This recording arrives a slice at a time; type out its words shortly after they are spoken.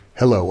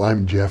Hello,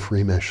 I'm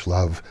Jeffrey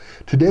Mishlove.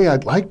 Today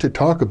I'd like to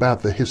talk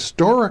about the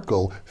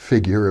historical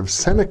figure of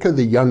Seneca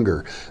the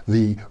Younger,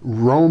 the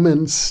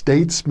Roman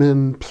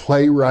statesman,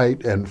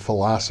 playwright, and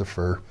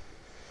philosopher,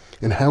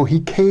 and how he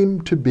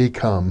came to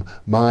become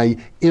my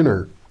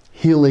inner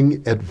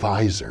healing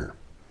advisor.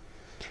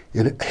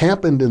 It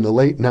happened in the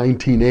late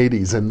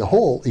 1980s, and the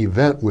whole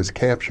event was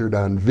captured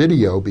on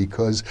video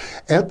because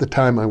at the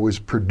time I was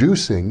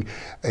producing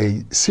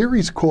a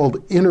series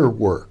called Inner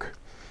Work.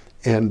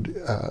 And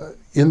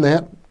in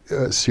that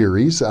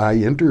series, I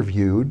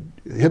interviewed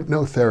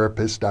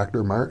hypnotherapist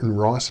Dr. Martin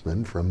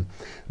Rossman from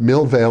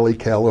Mill Valley,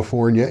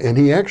 California, and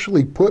he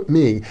actually put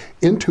me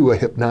into a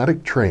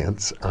hypnotic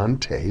trance on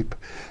tape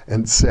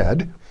and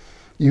said,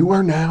 "You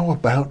are now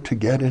about to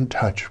get in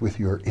touch with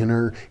your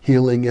inner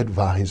healing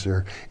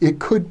advisor. It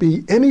could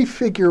be any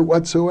figure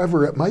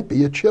whatsoever. It might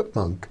be a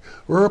chipmunk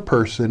or a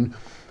person.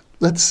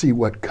 Let's see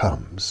what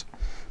comes."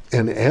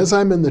 And as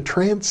I'm in the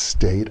trance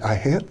state, I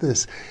had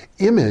this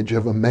image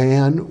of a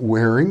man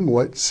wearing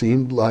what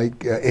seemed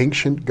like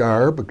ancient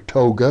garb, a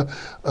toga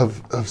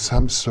of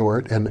some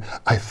sort. And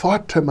I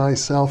thought to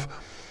myself,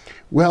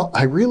 well,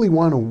 I really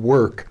want to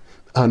work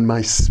on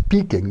my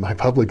speaking, my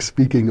public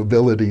speaking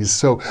abilities.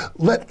 So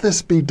let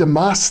this be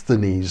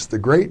Demosthenes, the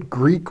great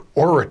Greek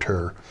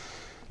orator.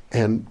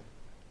 And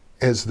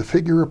as the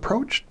figure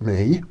approached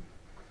me,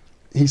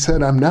 he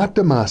said, "I'm not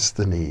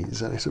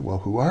Demosthenes." And I said, "Well,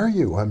 who are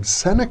you?" "I'm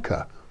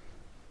Seneca."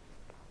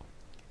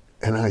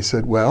 And I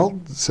said, "Well,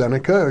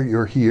 Seneca,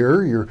 you're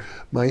here. You're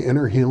my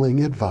inner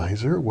healing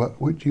advisor. What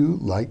would you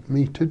like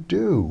me to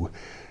do?"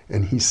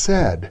 And he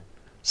said,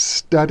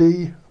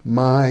 "Study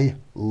my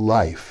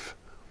life."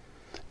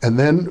 And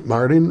then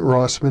Martin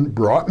Rossman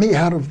brought me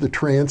out of the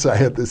trance. I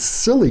had this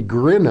silly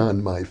grin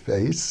on my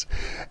face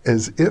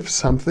as if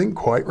something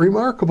quite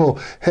remarkable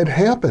had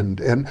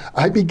happened. And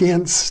I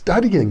began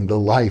studying the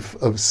life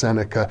of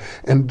Seneca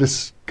and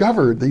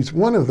discovered he's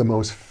one of the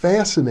most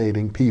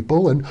fascinating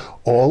people in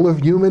all of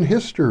human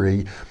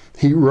history.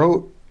 He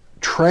wrote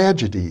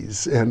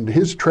tragedies, and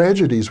his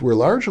tragedies were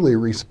largely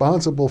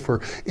responsible for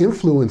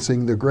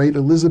influencing the great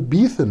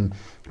Elizabethan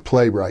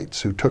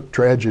playwrights who took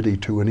tragedy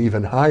to an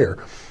even higher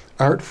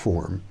art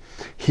form.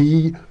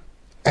 He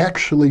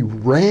actually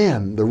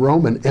ran the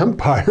Roman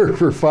Empire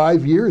for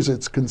 5 years.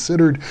 It's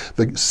considered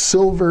the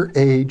Silver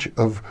Age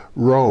of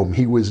Rome.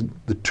 He was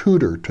the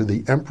tutor to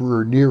the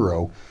Emperor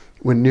Nero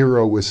when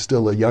Nero was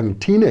still a young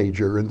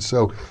teenager, and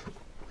so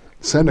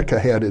Seneca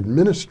had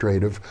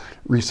administrative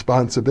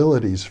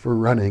responsibilities for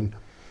running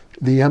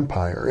the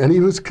empire. And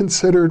he was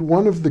considered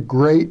one of the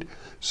great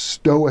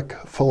Stoic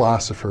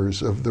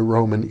philosophers of the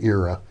Roman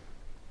era.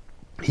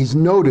 He's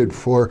noted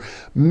for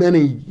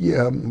many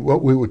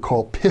what we would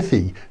call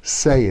pithy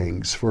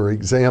sayings. For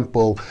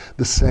example,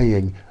 the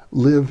saying,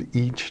 "Live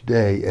each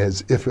day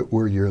as if it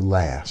were your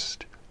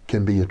last,"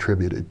 can be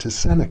attributed to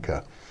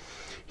Seneca.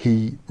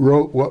 He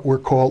wrote what were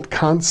called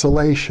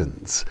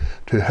consolations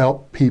to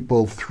help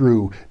people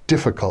through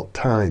difficult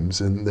times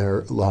in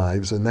their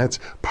lives, and that's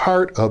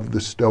part of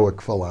the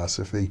Stoic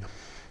philosophy.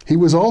 He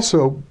was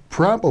also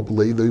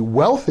probably the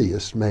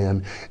wealthiest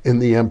man in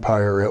the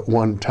empire at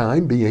one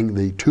time, being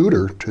the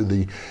tutor to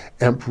the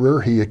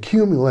emperor. He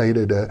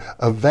accumulated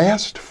a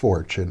vast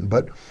fortune,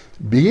 but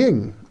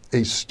being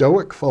a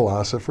Stoic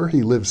philosopher,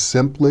 he lived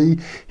simply.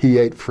 He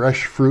ate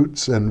fresh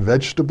fruits and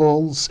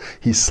vegetables.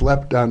 He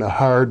slept on a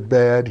hard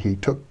bed. He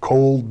took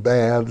cold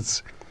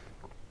baths.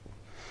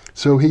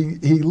 So he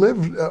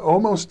lived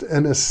almost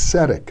an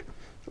ascetic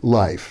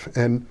life,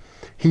 and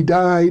he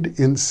died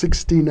in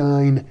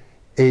 69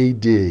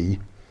 AD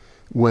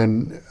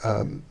when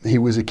he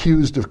was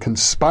accused of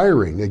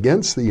conspiring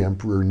against the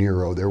Emperor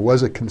Nero. There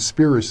was a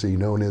conspiracy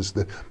known as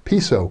the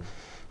Piso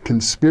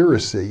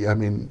conspiracy. I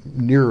mean,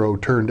 Nero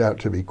turned out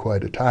to be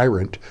quite a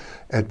tyrant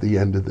at the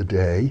end of the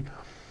day.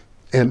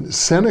 And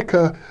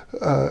Seneca,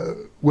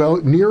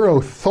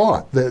 Nero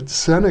thought that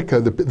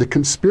Seneca, the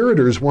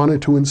conspirators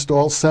wanted to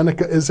install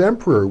Seneca as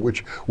emperor,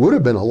 which would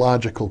have been a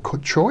logical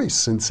choice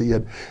since he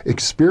had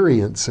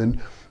experience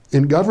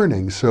in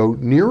governing. So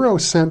Nero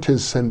sent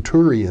his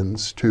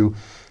centurions to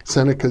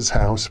Seneca's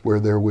house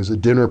where there was a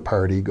dinner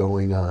party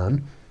going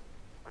on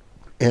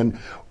and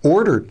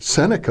ordered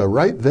Seneca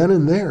right then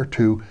and there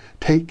to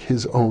take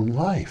his own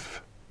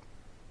life.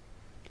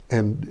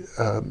 And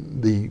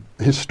the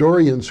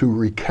historians who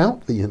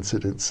recount the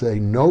incident say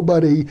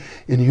nobody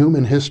in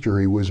human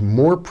history was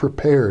more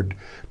prepared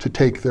to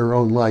take their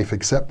own life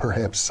except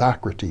perhaps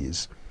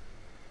Socrates.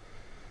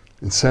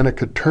 And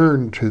Seneca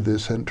turned to the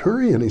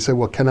centurion. He said,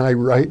 "Well, can I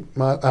write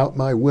out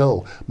my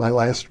will, my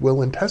last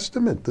will and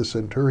testament?" The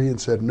centurion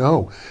said,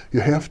 "No, you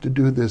have to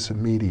do this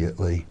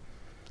immediately."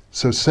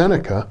 So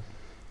Seneca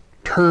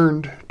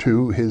turned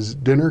to his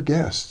dinner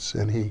guests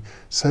and he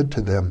said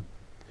to them,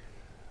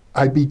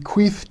 "I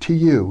bequeath to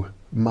you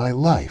my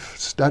life.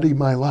 Study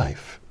my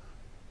life."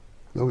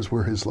 Those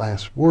were his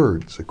last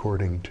words,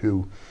 according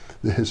to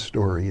the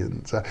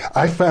historians.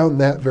 I found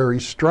that very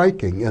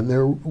striking, and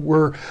there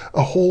were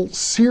a whole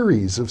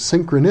series of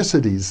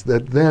synchronicities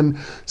that then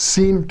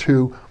seemed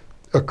to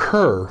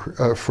occur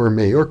for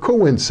me, or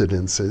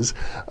coincidences,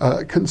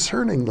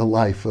 concerning the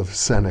life of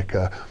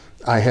Seneca.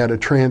 I had a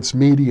trance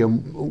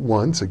medium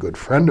once, a good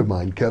friend of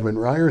mine, Kevin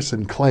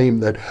Ryerson,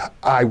 claimed that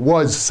I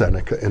was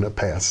Seneca in a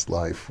past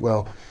life.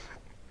 Well,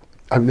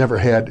 I've never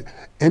had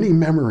any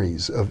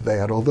memories of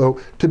that,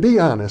 although, to be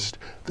honest,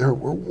 there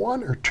were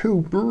one or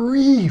two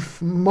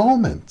brief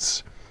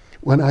moments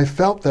when I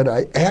felt that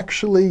I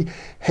actually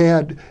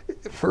had,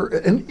 for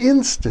an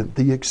instant,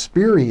 the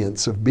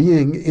experience of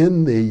being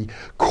in the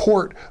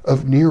court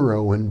of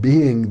Nero and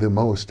being the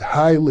most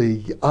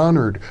highly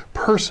honored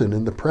person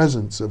in the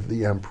presence of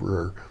the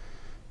emperor.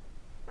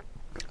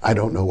 I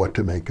don't know what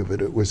to make of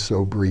it. It was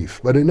so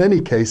brief. But in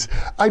any case,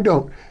 I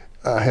don't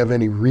have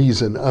any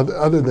reason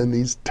other than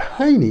these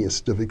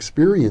tiniest of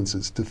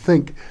experiences to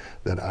think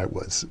that I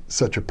was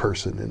such a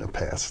person in a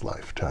past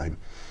lifetime.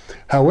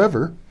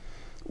 However,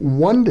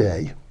 one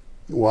day,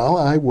 while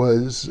I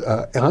was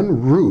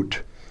en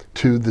route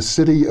to the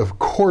city of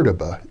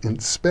Cordoba in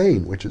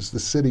Spain, which is the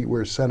city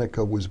where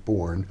Seneca was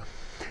born,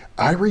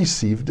 I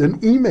received an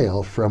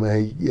email from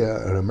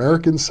an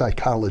American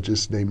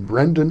psychologist named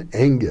Brendan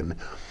Engen.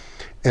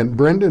 And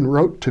Brendan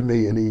wrote to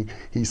me and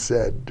he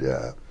said,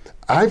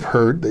 I've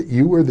heard that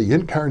you were the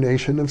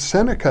incarnation of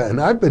Seneca, and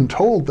I've been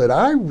told that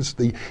I was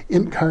the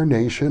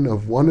incarnation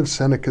of one of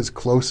Seneca's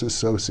close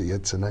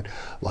associates, and I'd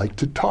like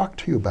to talk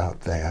to you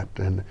about that.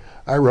 And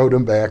I wrote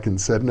him back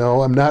and said,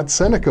 no, I'm not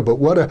Seneca, but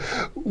what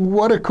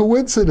a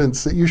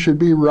coincidence that you should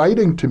be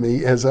writing to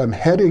me as I'm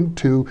heading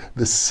to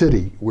the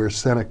city where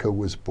Seneca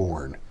was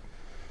born.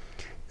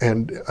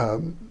 And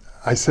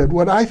I said,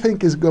 what I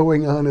think is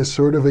going on is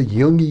sort of a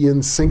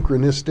Jungian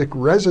synchronistic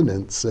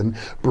resonance. And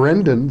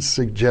Brendan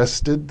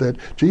suggested that,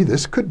 gee,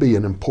 this could be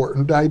an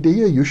important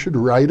idea. You should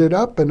write it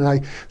up. And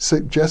I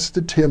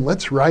suggested to him,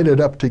 let's write it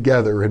up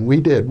together. And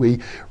we did. We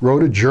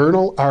wrote a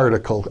journal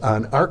article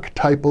on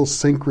archetypal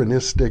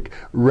synchronistic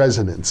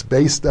resonance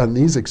based on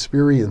these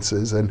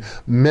experiences and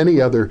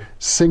many other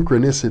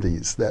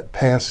synchronicities that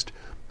passed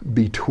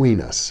between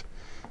us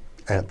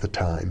at the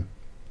time.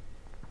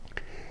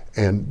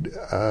 And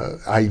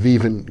I've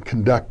even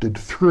conducted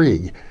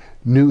 3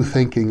 New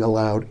Thinking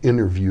Aloud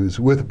interviews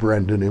with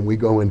Brendan, and we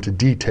go into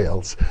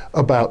details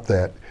about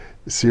that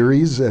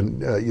series,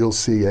 and you'll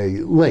see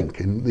a link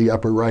in the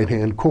upper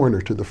right-hand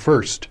corner to the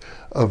first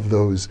of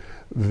those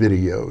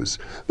videos.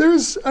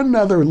 There's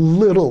another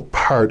little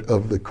part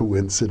of the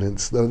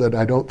coincidence, though, that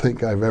I don't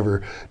think I've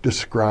ever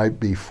described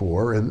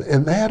before,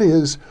 and that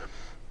is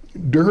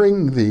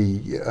during the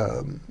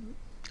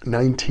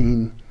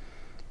 1980s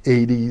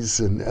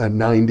and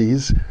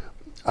 90s,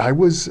 I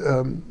was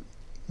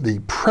the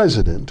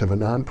president of a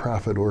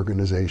nonprofit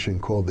organization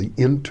called the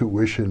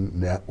Intuition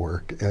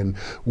Network, and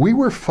we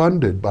were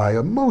funded by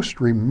a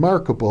most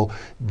remarkable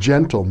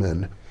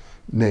gentleman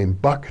named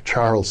Buck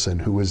Charlson,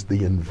 who was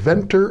the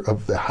inventor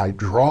of the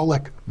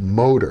hydraulic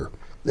motor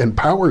and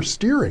power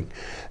steering.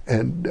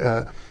 And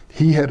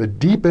he had a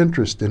deep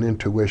interest in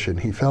intuition.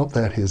 He felt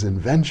that his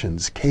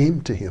inventions came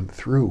to him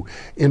through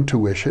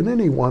intuition, and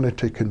he wanted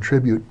to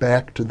contribute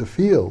back to the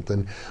field.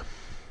 And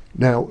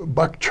now,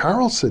 Buck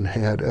Charlson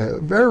had a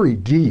very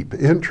deep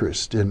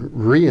interest in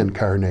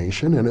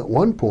reincarnation, and at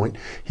one point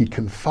he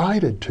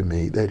confided to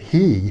me that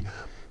he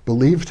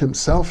believed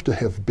himself to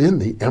have been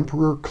the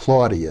Emperor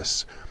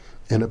Claudius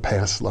in a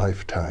past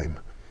lifetime.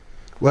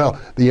 Well,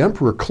 the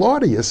Emperor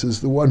Claudius is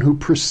the one who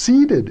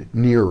preceded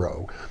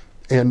Nero,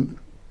 and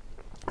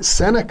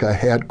Seneca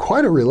had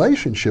quite a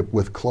relationship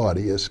with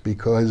Claudius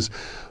because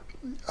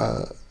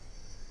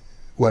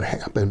what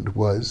happened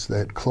was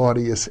that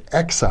Claudius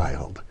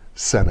exiled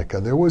Seneca.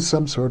 There was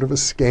some sort of a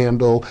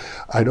scandal.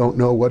 I don't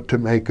know what to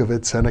make of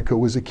it. Seneca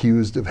was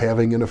accused of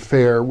having an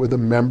affair with a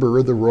member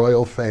of the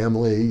royal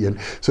family, and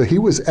so he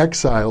was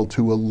exiled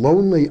to a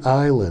lonely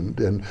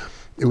island, and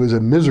it was a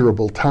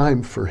miserable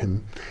time for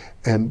him.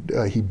 And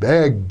he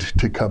begged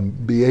to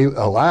be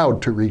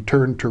allowed to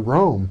return to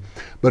Rome.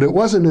 But it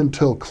wasn't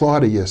until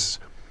Claudius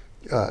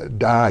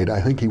died.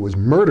 I think he was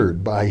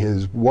murdered by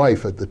his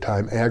wife at the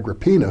time,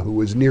 Agrippina, who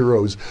was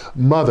Nero's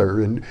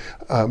mother. And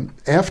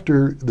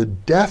after the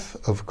death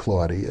of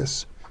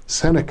Claudius,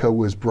 Seneca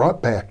was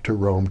brought back to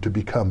Rome to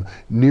become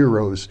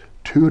Nero's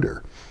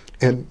tutor.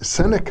 And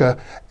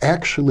Seneca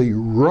actually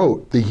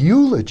wrote the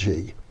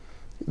eulogy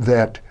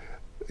that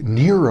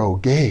Nero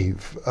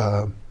gave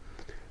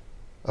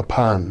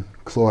upon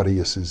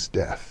Claudius's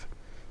death.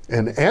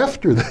 And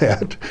after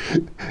that,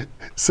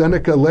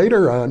 Seneca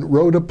later on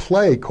wrote a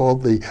play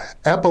called the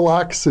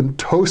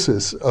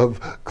Apoloxentosis of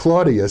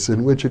Claudius,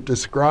 in which it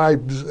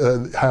describes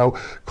how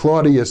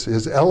Claudius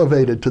is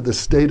elevated to the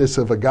status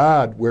of a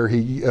god, where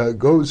he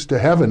goes to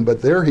heaven,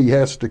 but there he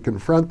has to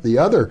confront the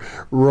other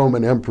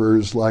Roman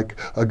emperors like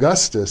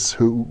Augustus,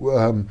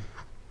 who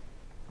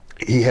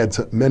he had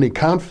many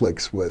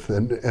conflicts with,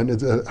 and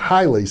it's a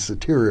highly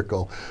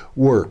satirical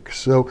work.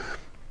 So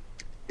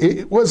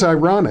it was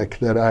ironic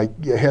that I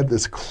had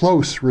this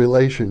close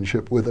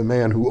relationship with a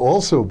man who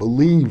also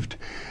believed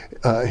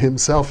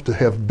himself to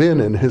have been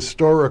in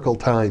historical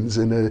times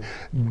in a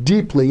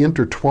deeply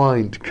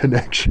intertwined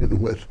connection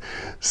with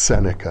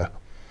Seneca.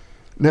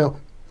 Now,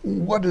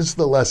 what is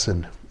the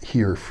lesson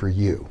here for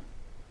you?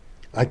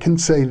 I can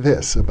say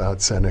this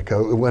about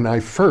Seneca. When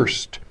I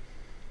first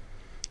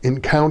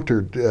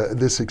encountered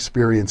this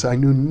experience, I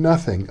knew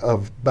nothing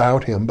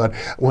about him, but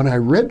when I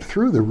read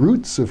through the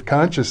Roots of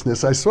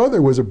Consciousness, I saw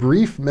there was a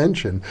brief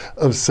mention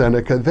of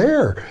Seneca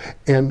there.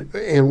 And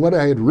what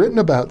I had written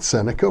about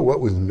Seneca,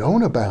 what was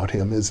known about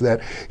him, is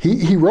that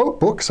he wrote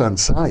books on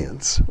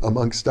science,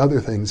 amongst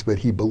other things, but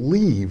he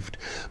believed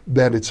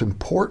that it's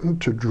important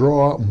to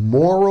draw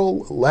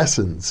moral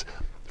lessons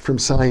from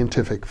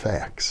scientific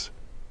facts.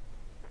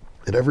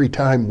 That every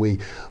time we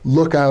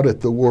look out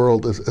at the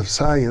world of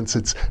science,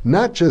 it's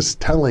not just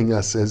telling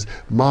us, as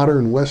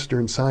modern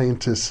Western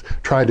scientists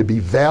try to be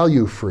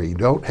value-free,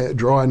 don't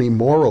draw any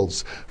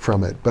morals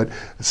from it, but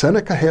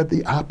Seneca had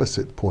the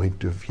opposite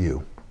point of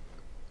view.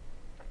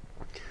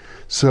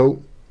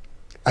 So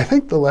I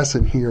think the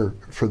lesson here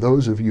for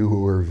those of you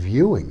who are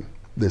viewing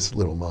this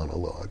little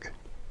monologue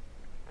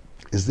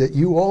is that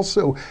you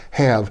also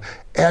have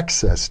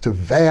access to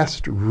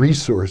vast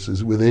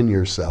resources within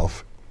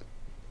yourself,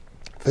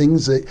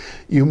 things that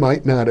you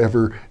might not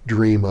ever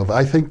dream of.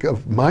 I think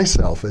of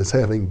myself as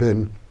having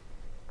been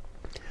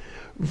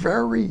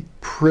very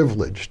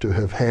privileged to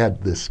have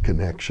had this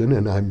connection,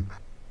 and I'm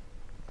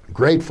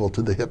grateful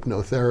to the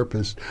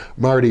hypnotherapist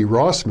Marty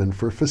Rossman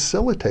for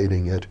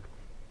facilitating it.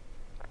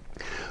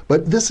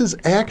 But this is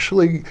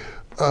actually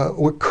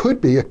what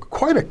could be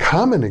quite a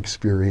common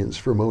experience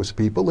for most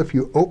people if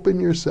you open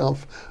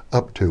yourself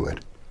up to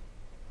it.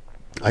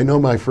 I know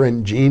my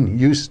friend Jean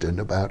Houston,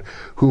 about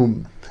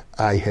whom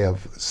I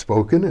have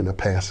spoken in a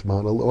past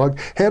monologue,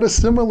 had a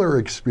similar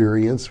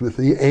experience with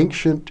the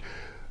ancient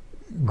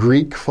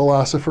Greek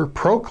philosopher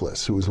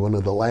Proclus, who was one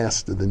of the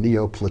last of the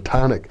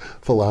Neoplatonic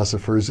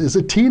philosophers. As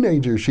a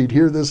teenager, she'd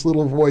hear this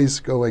little voice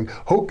going,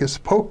 "Hocus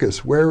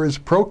pocus, where is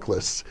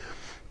Proclus?"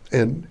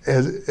 And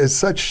as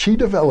such, she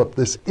developed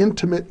this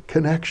intimate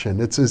connection.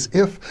 It's as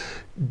if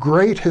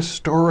great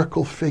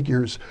historical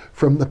figures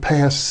from the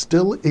past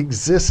still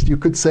exist, you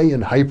could say,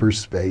 in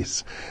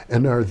hyperspace,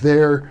 and are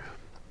there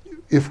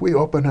if we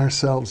open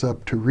ourselves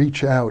up to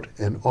reach out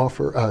and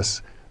offer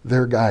us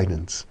their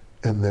guidance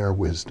and their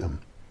wisdom.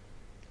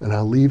 And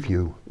I'll leave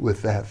you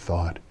with that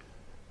thought.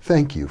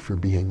 Thank you for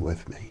being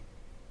with me.